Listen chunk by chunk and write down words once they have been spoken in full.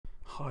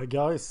Hi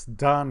guys,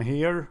 Dan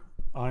here.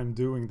 I'm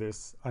doing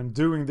this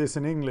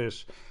in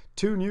English.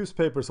 2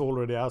 newspapers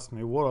already asked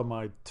me what are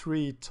my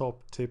 3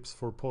 top tips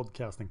for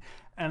podcasting.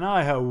 And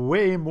I have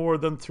way more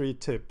than 3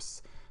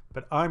 tips.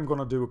 But I'm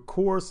gonna do a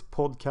course,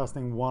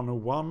 Podcasting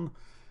 101.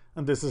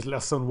 And this is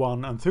lesson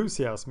 1,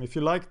 enthusiasm. If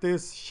you like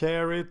this,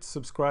 share it,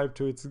 subscribe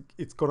to it.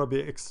 It's gonna be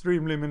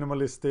extremely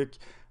minimalistic.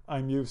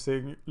 I'm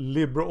using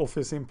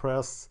LibreOffice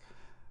Impress.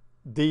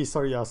 These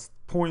are just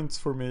points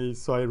for me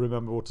so I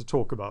remember what to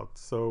talk about.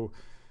 So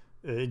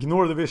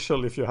ignore the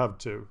visual if you have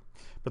to.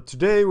 But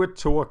today we're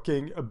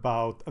talking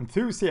about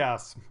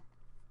enthusiasm.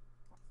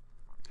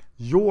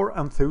 Your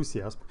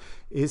enthusiasm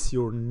is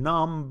your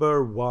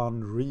number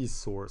 1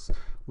 resource.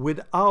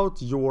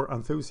 Without your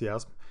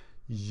enthusiasm,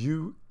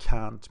 you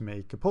can't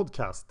make a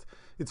podcast.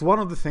 It's one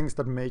of the things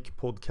that make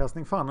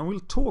podcasting fun. And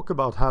we'll talk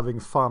about having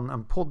fun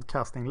and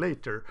podcasting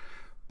later.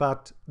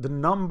 But the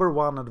number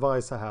 1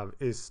 advice I have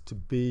is to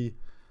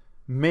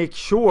make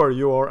sure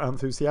you are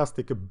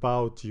enthusiastic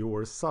about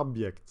your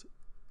subject.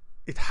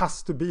 It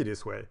has to be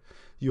this way.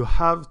 You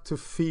have to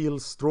feel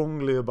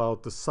strongly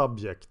about the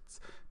subject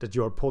that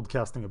you are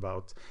podcasting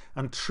about.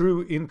 And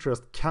true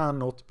interest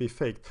cannot be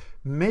faked.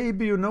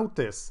 Maybe you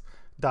notice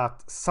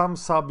that some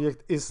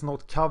subject is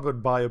not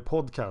covered by a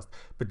podcast,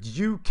 but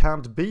you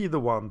can't be the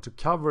one to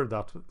cover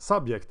that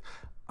subject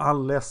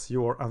unless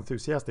you're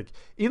enthusiastic.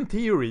 In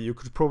theory, you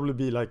could probably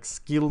be like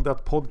skilled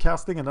at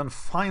podcasting and then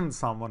find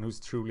someone who's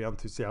truly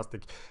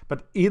enthusiastic.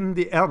 But in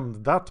the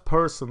end, that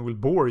person will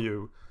bore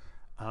you.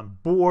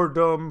 And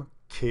boredom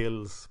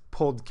kills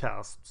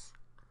podcasts.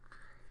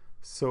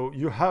 So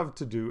you have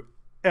to do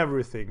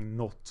everything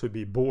not to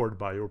be bored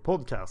by your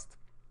podcast.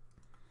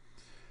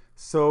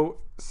 So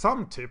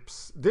some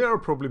tips, there are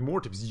probably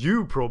more tips.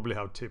 You probably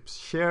have tips.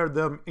 Share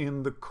them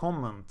in the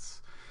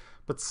comments.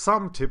 But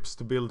some tips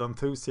to build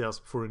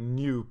enthusiasm for a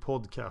new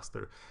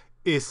podcaster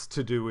is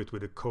to do it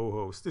with a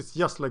co-host. It's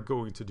just like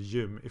going to the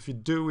gym. If you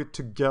do it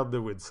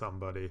together with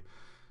somebody,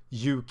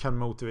 you can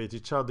motivate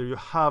each other. You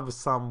have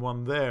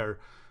someone there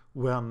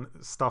when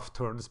stuff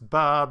turns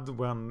bad,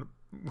 when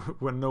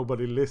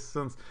nobody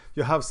listens.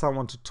 You have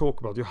someone to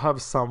talk about. You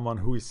have someone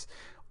who is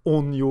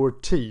on your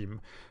team.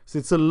 So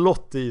it's a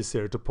lot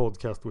easier to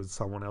podcast with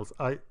someone else.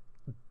 I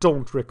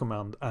don't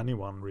recommend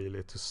anyone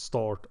really to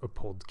start a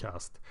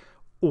podcast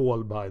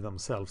all by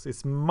themselves.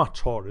 It's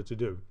much harder to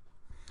do.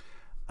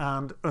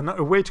 And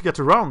a way to get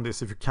around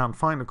this, if you can't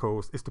find a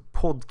co-host, is to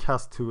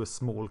podcast to a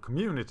small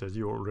community that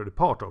you're already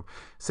part of.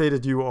 Say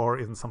that you are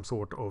in some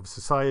sort of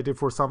society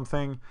for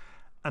something,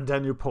 and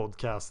then you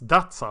podcast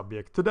that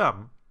subject to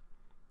them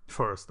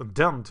first, and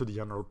then to the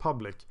general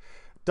public.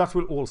 That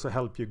will also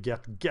help you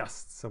get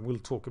guests, and we'll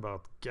talk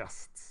about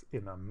guests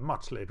in a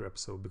much later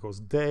episode,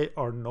 because they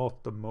are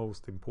not the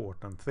most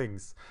important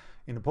things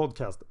in a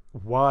podcast,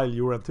 while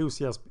your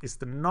enthusiasm is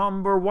the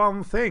number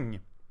 1 thing.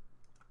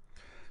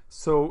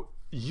 So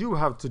you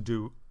have to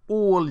do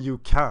all you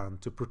can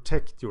to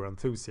protect your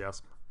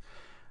enthusiasm.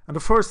 And the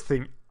first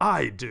thing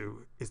I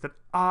do is that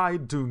I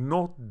do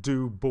not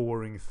do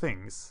boring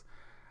things.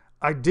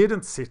 I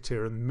didn't sit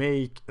here and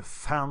make a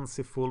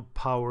fanciful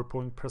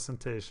PowerPoint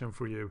presentation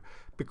for you,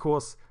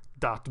 because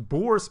that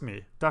bores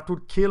me. That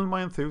would kill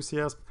my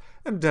enthusiasm,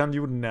 and then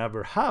you would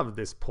never have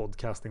this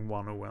Podcasting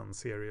 101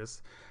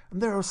 series. And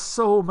there are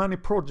so many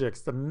projects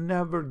that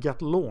never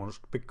get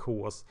launched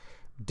because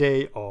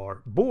they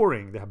are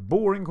boring. They have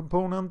boring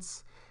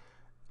components.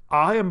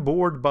 I am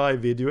bored by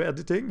video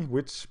editing,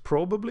 which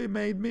probably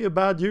made me a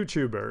bad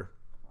YouTuber.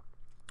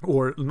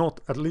 Or not,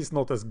 at least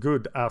not as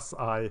good as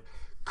I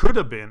could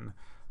have been.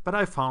 But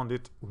I found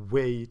it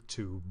way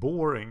too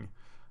boring.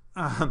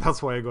 And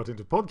that's why I got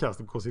into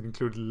podcasting, because it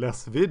included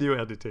less video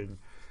editing.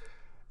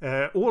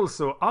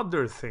 Also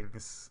other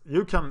things.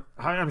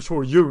 I'm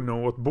sure you know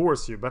what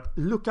bores you, but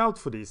look out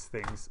for these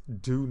things.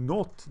 Do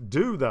not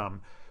do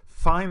them.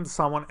 Find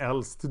someone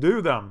else to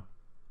do them.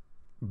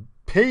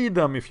 Pay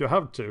them if you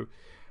have to.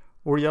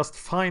 Or just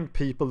find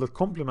people that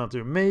complement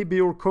you. Maybe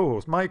your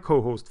co-host. My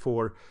co-host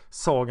for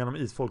Sagan om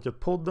Isfolket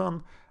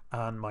podden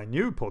and my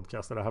new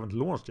podcast that I haven't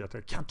launched yet,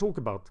 I can't talk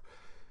about.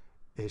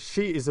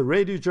 She is a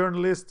radio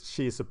journalist.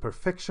 She is a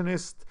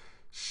perfectionist.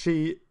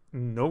 She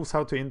knows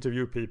how to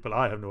interview people.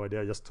 I have no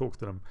idea. I just talk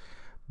to them.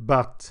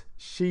 But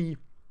she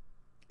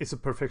is a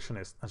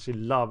perfectionist and she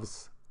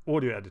loves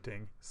audio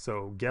editing.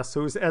 So guess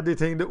who's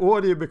editing the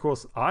audio?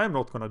 Because I'm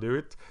not going to do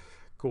it,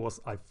 because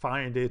I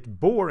find it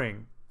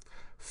boring.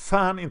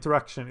 Fan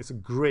interaction is a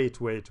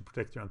great way to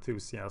protect your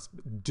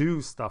enthusiasm.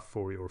 Do stuff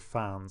for your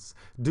fans.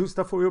 Do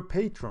stuff for your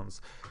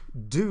patrons.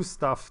 Do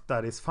stuff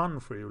that is fun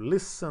for you.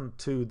 Listen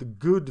to the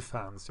good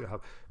fans you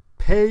have.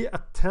 Pay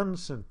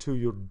attention to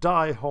your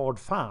die-hard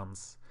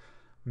fans.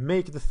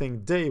 Make the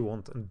thing they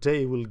want, and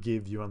they will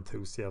give you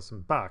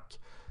enthusiasm back.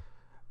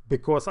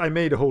 Because I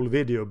made a whole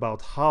video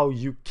about how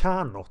you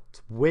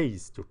cannot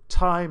waste your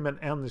time and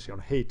energy on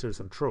haters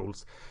and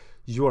trolls.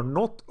 You are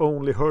not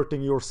only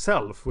hurting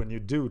yourself when you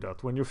do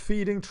that. When you're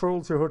feeding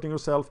trolls, you're hurting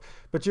yourself,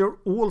 but you're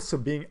also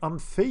being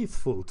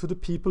unfaithful to the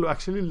people who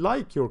actually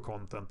like your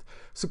content.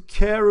 So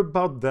care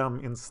about them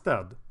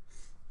instead.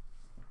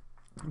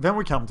 Then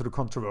we come to the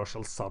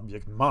controversial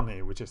subject,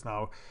 money, which is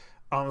now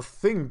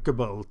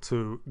unthinkable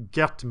to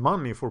get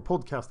money for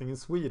podcasting in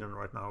Sweden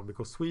right now,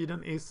 because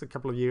Sweden is a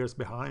couple of years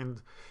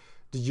behind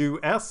the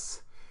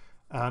US,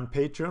 and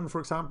Patreon, for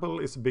example,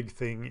 is a big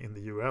thing in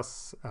the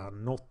US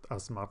and not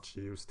as much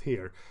used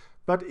here.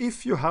 But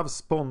if you have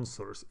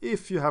sponsors,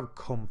 if you have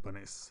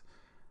companies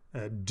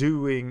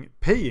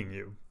paying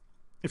you,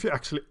 if you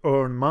actually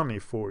earn money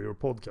for your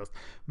podcast,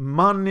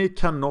 money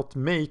cannot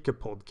make a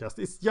podcast.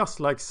 It's just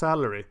like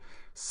salary.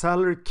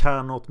 Salary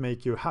cannot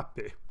make you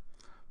happy,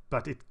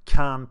 but it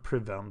can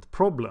prevent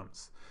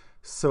problems.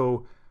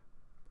 So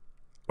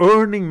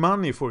earning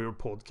money for your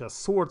podcast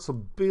sort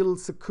of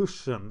builds a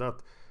cushion that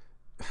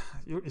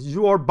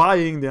you are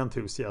buying the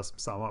enthusiasm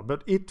somehow,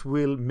 but it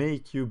will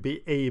make you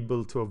be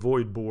able to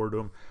avoid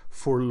boredom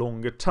for a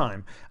longer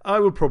time. I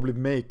will probably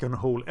make a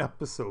whole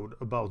episode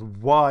about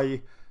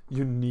why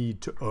you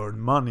need to earn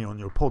money on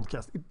your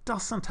podcast. It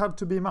doesn't have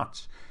to be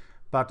much,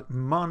 but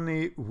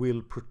money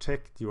will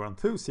protect your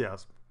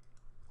enthusiasm.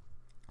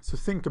 So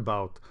think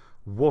about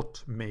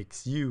what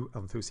makes you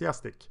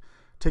enthusiastic.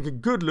 Take a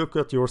good look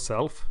at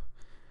yourself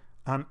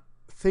and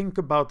think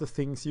about the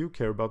things you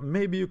care about.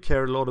 Maybe you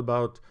care a lot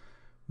about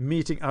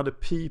meeting other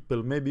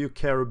people. Maybe you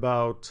care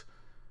about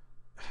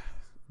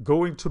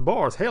going to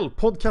bars. Hell,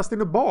 podcast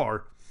in a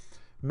bar.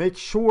 Make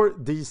sure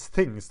these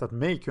things that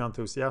make you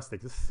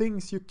enthusiastic, the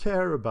things you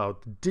care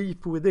about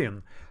deep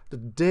within,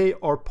 that they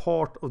are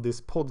part of this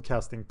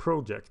podcasting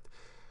project.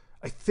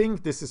 I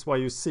think this is why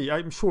you see,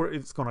 I'm sure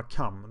it's gonna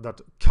come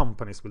that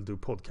companies will do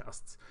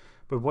podcasts.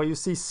 But why you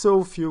see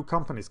so few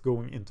companies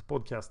going into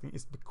podcasting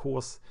is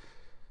because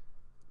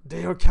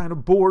they are kind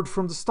of bored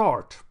from the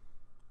start.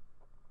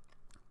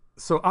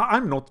 So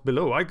I'm not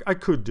below. I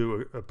could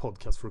do a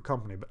podcast for a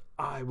company, but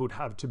I would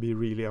have to be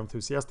really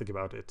enthusiastic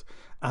about it,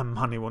 and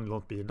money will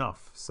not be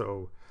enough.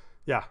 So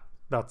yeah,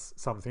 that's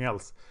something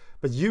else.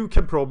 But you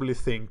can probably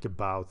think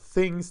about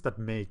things that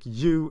make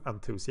you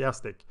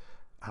enthusiastic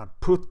and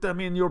put them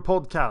in your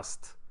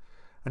podcast.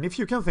 And if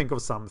you can think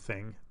of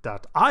something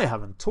that I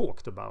haven't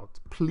talked about,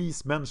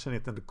 please mention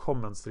it in the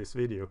comments to this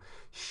video.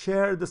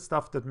 Share the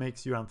stuff that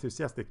makes you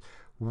enthusiastic.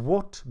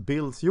 What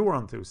builds your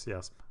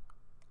enthusiasm?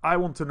 I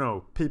want to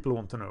know. People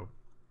want to know.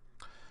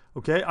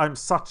 Okay, I'm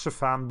such a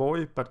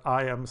fanboy, but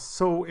I am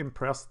so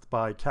impressed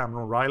by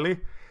Cameron Riley.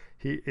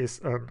 He is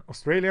an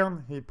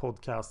Australian. He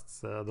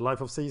podcasts The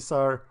Life of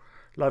Caesar,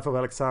 Life of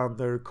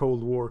Alexander,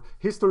 Cold War,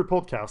 history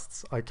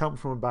podcasts. I come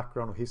from a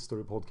background of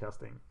history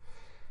podcasting.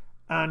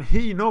 And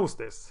he knows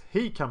this.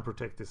 He can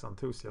protect his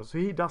enthusiasm. So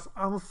he does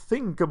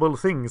unthinkable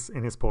things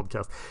in his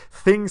podcast.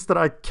 Things that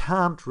I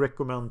can't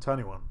recommend to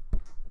anyone.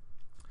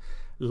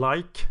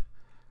 Like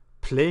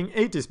playing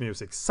 80s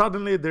music.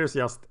 Suddenly there's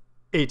just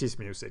 80s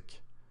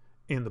music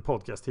in the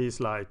podcast. He's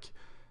like,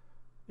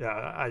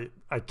 yeah,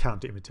 I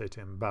can't imitate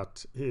him,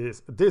 but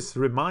this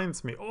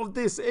reminds me of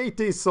this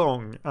 80s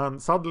song.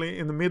 And suddenly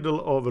in the middle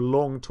of a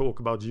long talk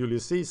about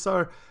Julius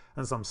Caesar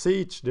and some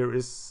siege, there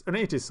is an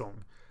 80s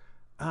song.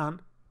 And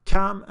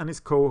Cam and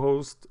his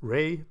co-host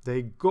Ray,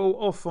 they go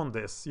off on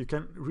this. You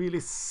can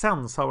really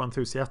sense how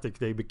enthusiastic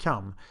they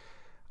become.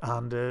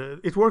 And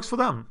it works for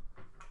them.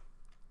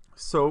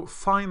 So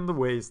find the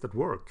ways that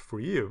work for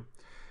you.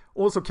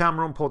 Also,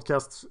 Cameron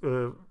podcasts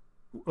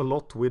a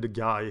lot with a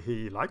guy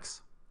he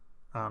likes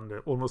and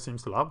almost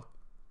seems to love.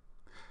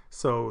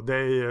 So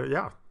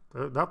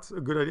that's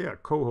a good idea.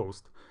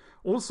 Co-host.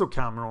 Also,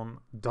 Cameron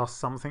does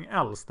something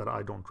else that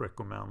I don't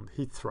recommend.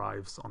 He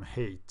thrives on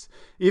hate.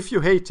 If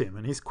you hate him,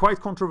 and he's quite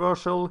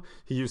controversial,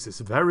 he uses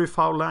very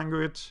foul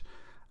language,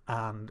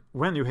 and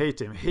when you hate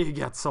him, he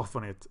gets off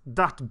on it.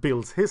 That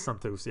builds his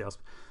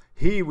enthusiasm.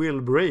 He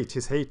will berate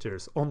his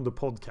haters on the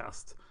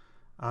podcast.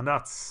 And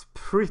that's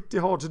pretty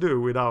hard to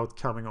do without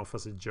coming off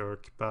as a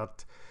jerk.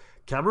 But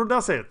Cameron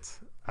does it.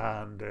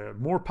 And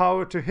more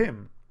power to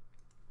him.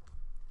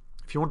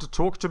 If you want to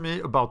talk to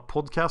me about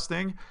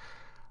podcasting,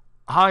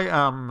 I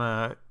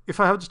am, if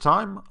I have the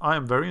time, I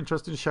am very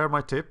interested to share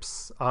my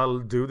tips. I'll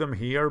do them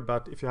here.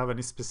 But if you have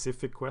any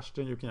specific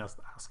question, you can just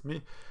ask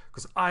me.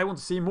 Because I want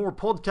to see more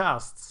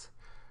podcasts.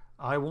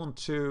 I want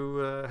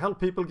to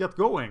help people get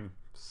going.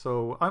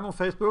 So I'm on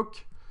Facebook.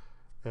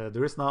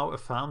 There is now a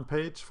fan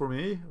page for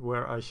me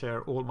where I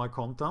share all my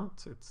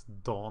content. It's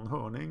Dan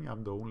Hörning.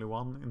 I'm the only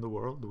one in the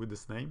world with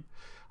this name.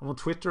 I'm on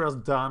Twitter as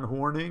Dan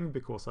Hörning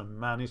because I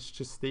managed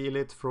to steal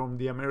it from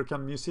the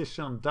American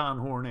musician Dan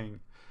Hörning,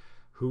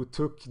 who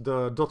took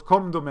the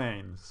 .com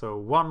domain. So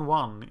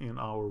 1-1 in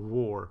our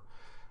war.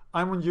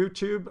 I'm on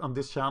YouTube on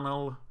this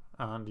channel,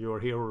 and you're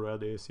here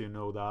already, so you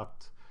know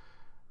that.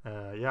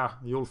 Yeah,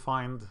 you'll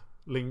find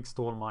links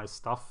to all my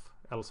stuff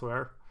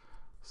elsewhere.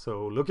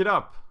 So look it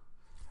up.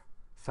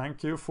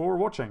 Thank you for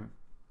watching.